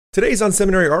Today's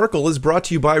Unseminary article is brought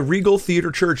to you by Regal Theater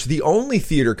Church, the only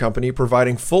theater company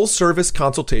providing full-service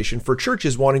consultation for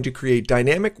churches wanting to create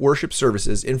dynamic worship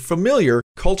services in familiar,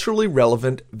 culturally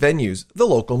relevant venues, the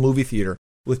local movie theater.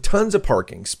 With tons of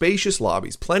parking, spacious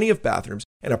lobbies, plenty of bathrooms,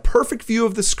 and a perfect view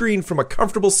of the screen from a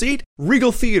comfortable seat,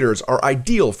 Regal Theaters are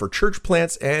ideal for church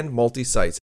plants and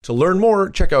multi-sites. To learn more,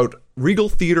 check out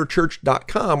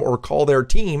regaltheaterchurch.com or call their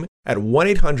team at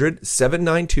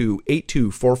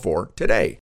 1-800-792-8244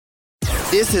 today.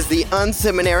 This is the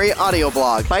Unseminary audio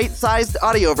blog, bite-sized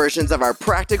audio versions of our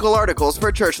practical articles for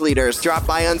church leaders. Drop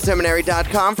by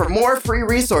unseminary.com for more free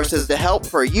resources to help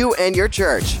for you and your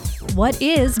church. What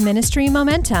is ministry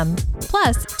momentum?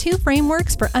 Plus, 2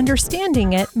 frameworks for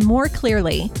understanding it more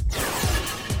clearly.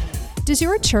 Does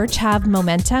your church have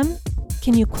momentum?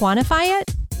 Can you quantify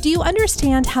it? Do you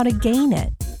understand how to gain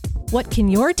it? What can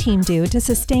your team do to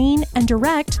sustain and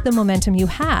direct the momentum you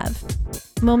have?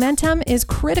 Momentum is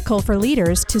critical for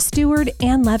leaders to steward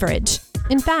and leverage.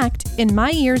 In fact, in my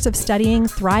years of studying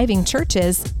thriving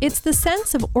churches, it's the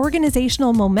sense of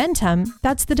organizational momentum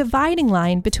that's the dividing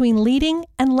line between leading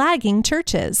and lagging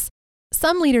churches.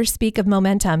 Some leaders speak of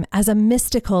momentum as a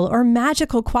mystical or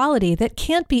magical quality that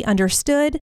can't be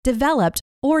understood, developed,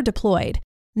 or deployed.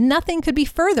 Nothing could be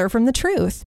further from the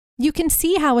truth. You can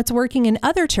see how it's working in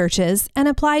other churches and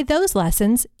apply those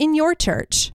lessons in your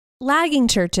church. Lagging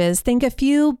churches think a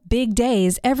few big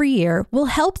days every year will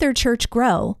help their church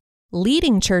grow.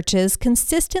 Leading churches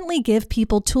consistently give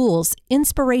people tools,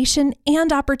 inspiration,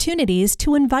 and opportunities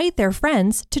to invite their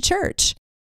friends to church.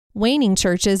 Waning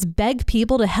churches beg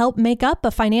people to help make up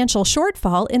a financial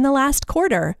shortfall in the last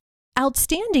quarter.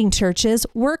 Outstanding churches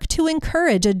work to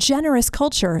encourage a generous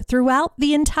culture throughout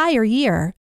the entire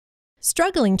year.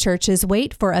 Struggling churches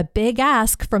wait for a big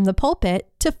ask from the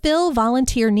pulpit to fill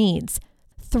volunteer needs.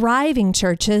 Thriving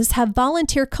churches have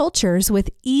volunteer cultures with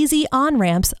easy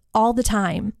on-ramps all the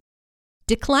time.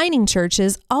 Declining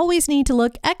churches always need to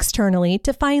look externally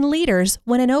to find leaders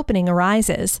when an opening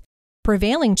arises.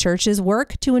 Prevailing churches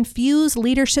work to infuse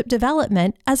leadership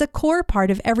development as a core part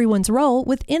of everyone's role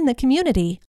within the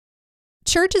community.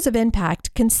 Churches of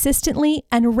impact consistently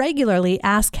and regularly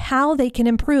ask how they can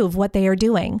improve what they are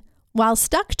doing, while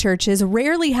stuck churches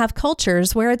rarely have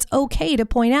cultures where it's okay to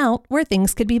point out where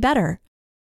things could be better.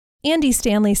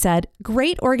 Stanley said,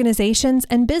 "Great organizations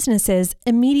and businesses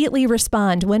immediately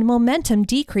respond when momentum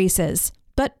decreases,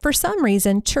 but for some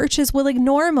reason, churches will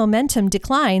ignore momentum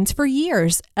declines for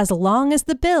years as long as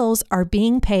the bills are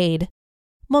being paid."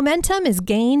 Momentum is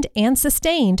gained and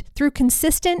sustained through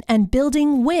consistent and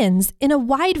building wins in a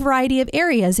wide variety of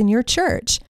areas in your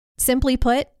church. Simply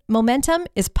put, momentum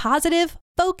is positive,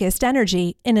 focused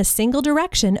energy in a single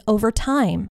direction over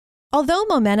time. Although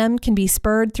momentum can be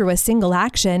spurred through a single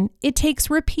action, it takes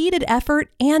repeated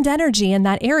effort and energy in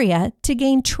that area to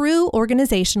gain true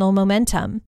organizational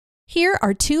momentum. Here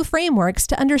are 2 frameworks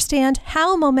to understand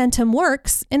how momentum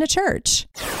works in a church.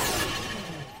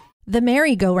 The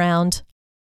merry-go-round.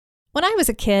 When I was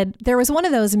a kid, there was one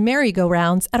of those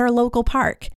merry-go-rounds at our local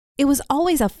park. It was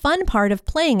always a fun part of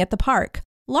playing at the park,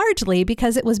 largely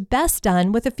because it was best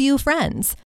done with a few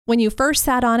friends. When you first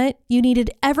sat on it, you needed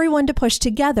everyone to push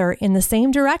together in the same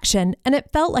direction, and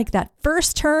it felt like that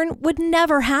first turn would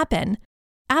never happen.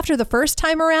 After the first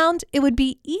time around, it would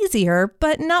be easier,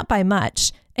 but not by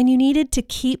much, and you needed to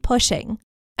keep pushing.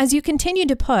 As you continued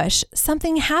to push,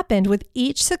 something happened with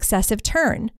each successive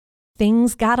turn.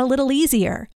 Things got a little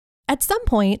easier. At some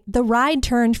point, the ride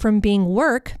turned from being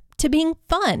work to being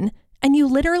fun, and you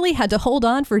literally had to hold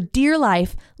on for dear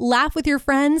life, laugh with your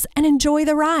friends, and enjoy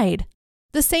the ride.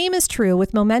 The same is true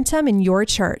with momentum in your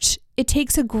church. It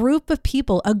takes a group of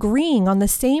people agreeing on the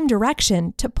same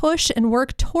direction to push and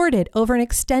work toward it over an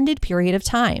extended period of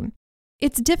time.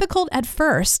 It's difficult at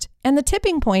first, and the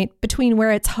tipping point between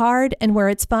where it's hard and where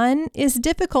it's fun is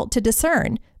difficult to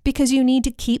discern because you need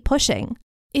to keep pushing.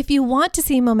 If you want to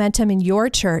see momentum in your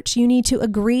church, you need to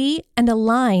agree and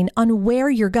align on where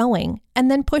you're going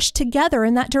and then push together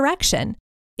in that direction.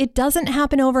 It doesn't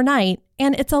happen overnight,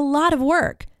 and it's a lot of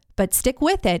work. But stick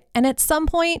with it, and at some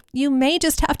point, you may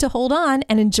just have to hold on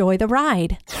and enjoy the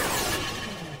ride.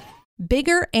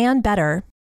 Bigger and better.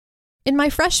 In my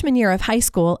freshman year of high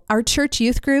school, our church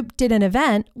youth group did an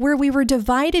event where we were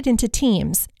divided into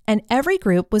teams, and every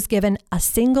group was given a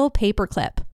single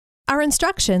paperclip. Our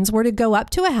instructions were to go up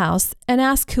to a house and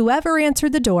ask whoever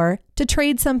answered the door to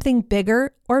trade something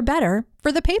bigger or better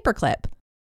for the paperclip.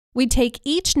 We'd take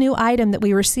each new item that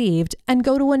we received and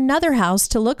go to another house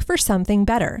to look for something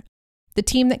better. The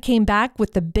team that came back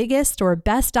with the biggest or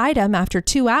best item after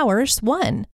 2 hours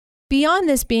won. Beyond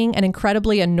this being an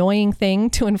incredibly annoying thing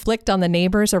to inflict on the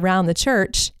neighbors around the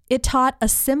church, It taught a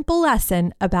simple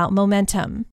lesson about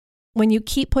momentum. When you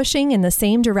keep pushing in the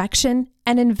same direction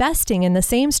and investing in the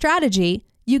same strategy,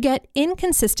 you get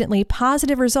inconsistently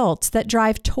positive results that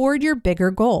drive toward your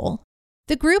bigger goal.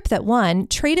 The group that won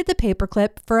traded the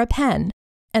paperclip for a pen,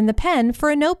 and the pen for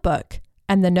a notebook,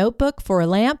 and the notebook for a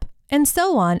lamp, and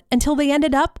so on until they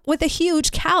ended up with a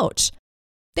huge couch.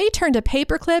 They turned a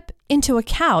paperclip into a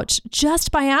couch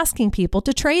just by asking people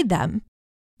to trade them.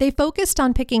 They focused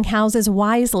on picking houses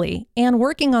wisely and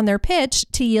working on their pitch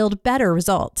to yield better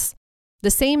results. The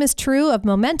same is true of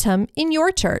momentum in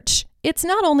your church. It's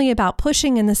not only about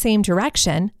pushing in the same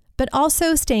direction, but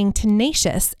also staying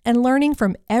tenacious and learning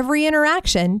from every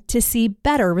interaction to see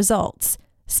better results.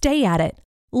 Stay at it.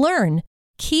 Learn.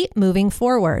 Keep moving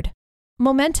forward.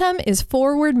 Momentum is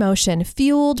forward motion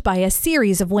fueled by a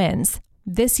series of wins.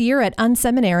 This year at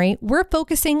Unseminary, we're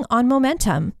focusing on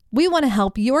momentum. We want to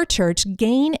help your church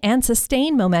gain and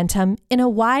sustain momentum in a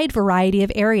wide variety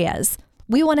of areas.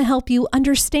 We want to help you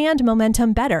understand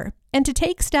momentum better and to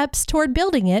take steps toward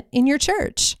building it in your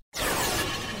church.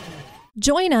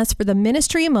 Join us for the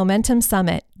Ministry Momentum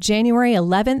Summit, January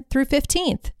 11th through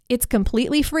 15th. It's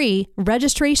completely free.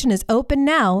 Registration is open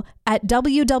now at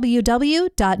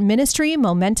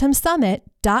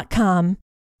www.ministrymomentumsummit.com.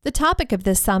 The topic of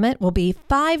this summit will be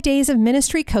 5 days of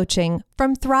ministry coaching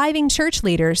from thriving church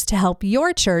leaders to help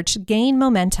your church gain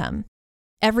momentum.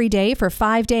 Every day for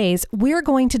 5 days, we're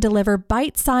going to deliver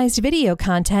bite-sized video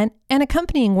content and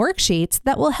accompanying worksheets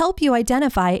that will help you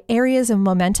identify areas of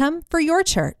momentum for your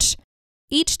church.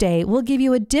 Each day, we'll give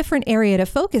you a different area to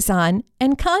focus on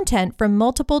and content from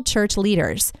multiple church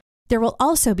leaders. There will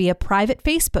also be a private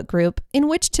Facebook group in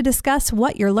which to discuss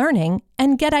what you're learning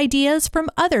and get ideas from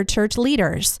other church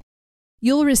leaders.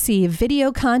 You'll receive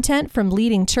video content from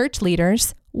leading church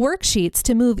leaders, worksheets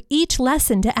to move each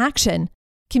lesson to action,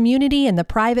 community in the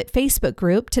private Facebook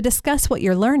group to discuss what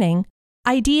you're learning,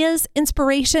 ideas,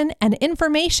 inspiration, and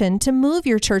information to move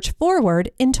your church forward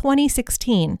in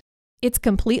 2016. It's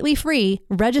completely free.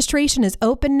 Registration is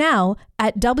open now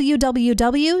at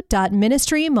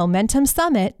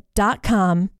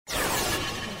www.ministrymomentumsummit.com.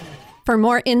 For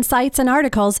more insights and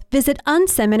articles, visit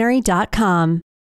unseminary.com.